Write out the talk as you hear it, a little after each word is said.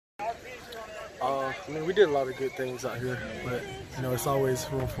I mean, we did a lot of good things out here, but you know, it's always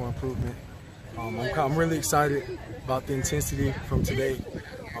room for improvement. I'm really excited about the intensity from today.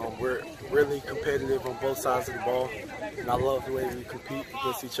 We're really competitive on both sides of the ball, and I love the way we compete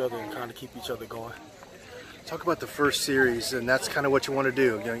against each other and kind of keep each other going. Talk about the first series, and that's kind of what you want to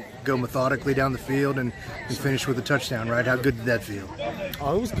do. You know, go methodically down the field and finish with a touchdown, right? How good did that feel?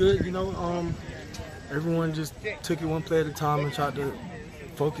 Oh, it was good. You know, everyone just took it one play at a time and tried to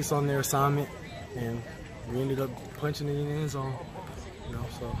focus on their assignment, and we ended up punching it in the end zone. You know,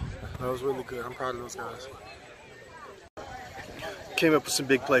 so that was really good. I'm proud of those guys. Came up with some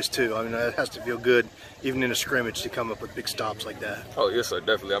big plays too. I mean, that has to feel good, even in a scrimmage, to come up with big stops like that. Oh yes, sir,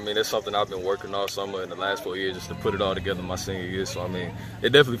 definitely. I mean, it's something I've been working all summer in the last 4 years just to put it all together my senior year. So I mean, it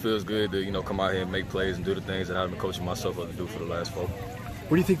definitely feels good to, you know, come out here and make plays and do the things that I've been coaching myself up to do for the last 4. What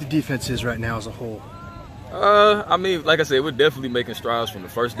do you think the defense is right now as a whole? I mean, like I said, we're definitely making strides from the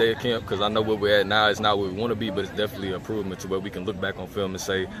first day of camp, because I know where we're at now is not where we want to be, but it's definitely an improvement to where we can look back on film and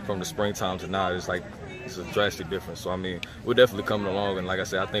say from the springtime to now, it's a drastic difference. So I mean, we're definitely coming along, and like I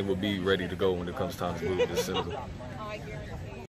said, I think we'll be ready to go when it comes time to move this season.